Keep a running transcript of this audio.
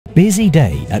busy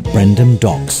day at Brendam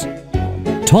Docks.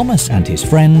 Thomas and his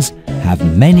friends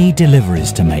have many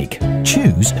deliveries to make.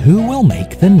 Choose who will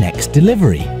make the next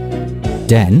delivery.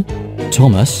 Den,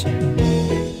 Thomas.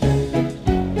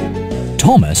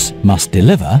 Thomas must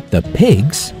deliver the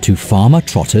pigs to Farmer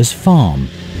Trotter's farm.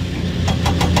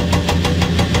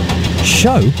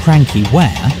 Show Cranky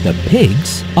where the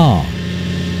pigs are.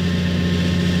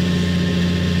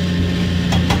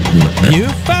 You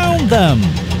found them!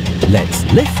 Let's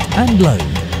lift and load.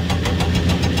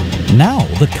 Now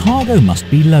the cargo must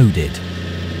be loaded.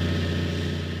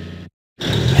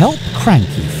 Help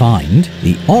Cranky find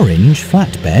the orange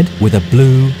flatbed with a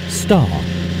blue star.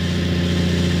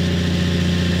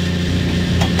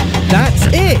 That's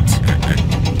it!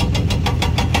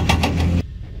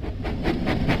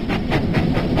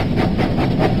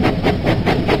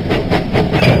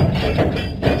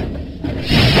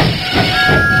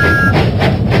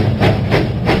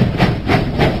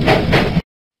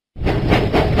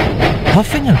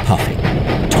 Huffing and puffing,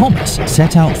 Thomas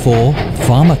set out for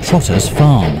Farmer Trotter's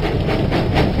farm.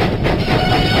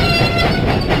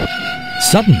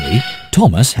 Suddenly,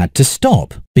 Thomas had to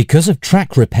stop because of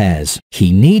track repairs.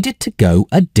 He needed to go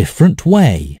a different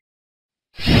way.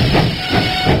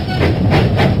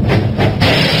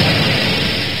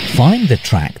 Find the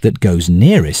track that goes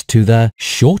nearest to the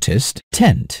shortest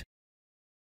tent.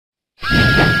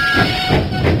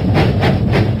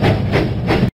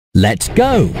 Let's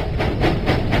go!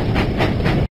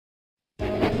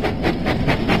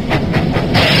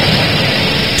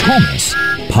 Thomas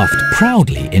puffed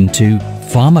proudly into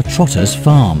Farmer Trotter's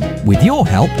farm. With your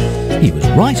help, he was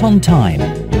right on time.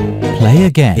 Play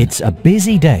again. It's a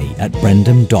busy day at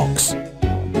Brendam Docks.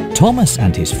 Thomas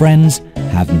and his friends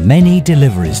have many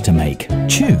deliveries to make.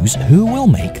 Choose who will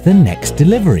make the next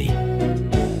delivery.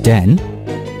 Den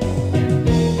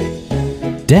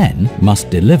must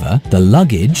deliver the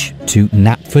luggage to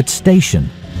Knapford Station.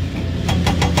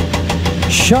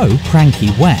 Show Cranky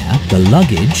where the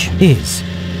luggage is.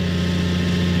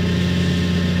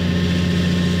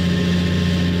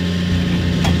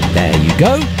 There you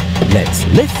go. Let's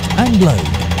lift and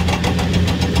load.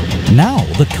 Now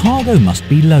the cargo must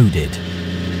be loaded.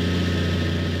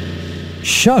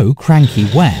 Show Cranky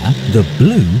where the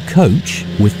blue coach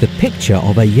with the picture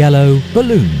of a yellow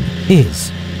balloon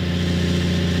is.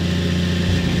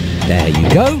 There you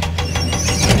go.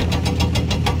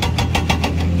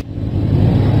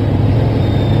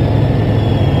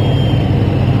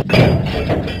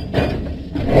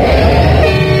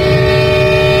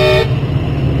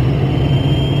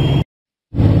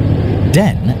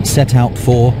 Den set out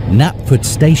for Knapford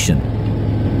Station.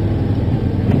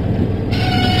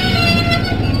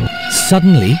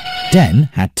 Suddenly, Den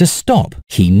had to stop.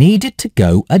 He needed to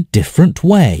go a different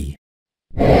way.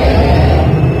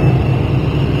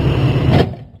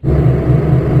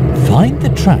 Find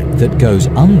the track that goes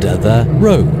under the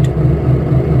road.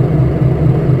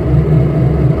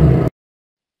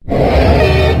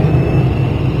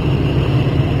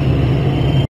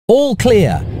 All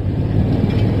clear.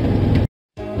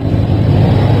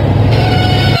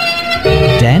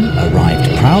 Den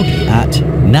arrived proudly at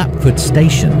Knapford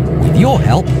Station. With your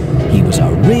help, he was a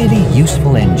really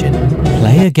useful engine.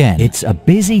 Play again. It's a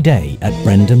busy day at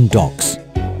Brendam Docks.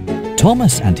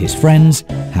 Thomas and his friends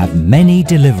have many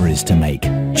deliveries to make.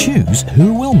 Choose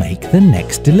who will make the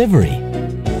next delivery.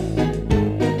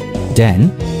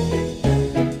 Den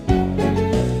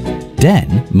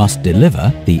must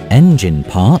deliver the engine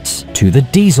parts to the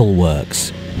diesel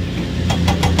works.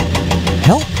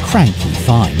 Help Cranky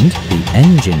find the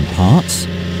engine parts.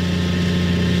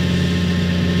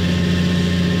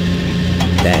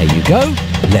 There you go.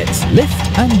 Let's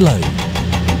lift and load.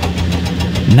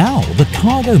 Now the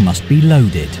cargo must be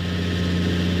loaded.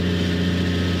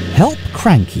 Help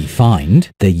Cranky find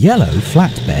the yellow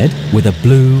flatbed with a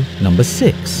blue number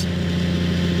 6.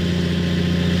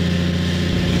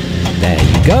 There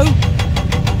you go.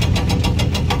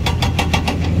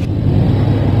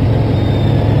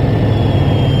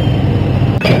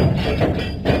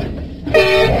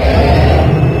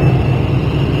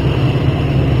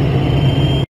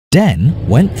 Den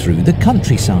went through the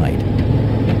countryside.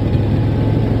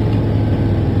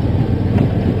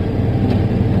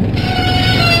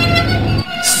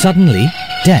 Suddenly,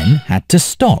 Den had to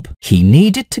stop. He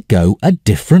needed to go a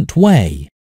different way.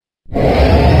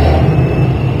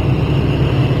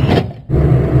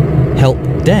 Help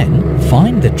Den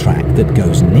find the track that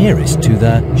goes nearest to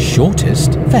the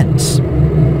shortest fence.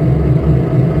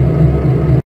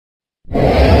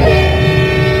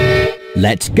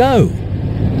 Let's go!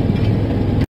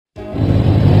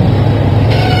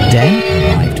 Den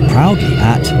arrived proudly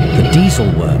at the Diesel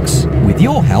Works. With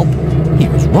your help, he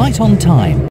was right on time.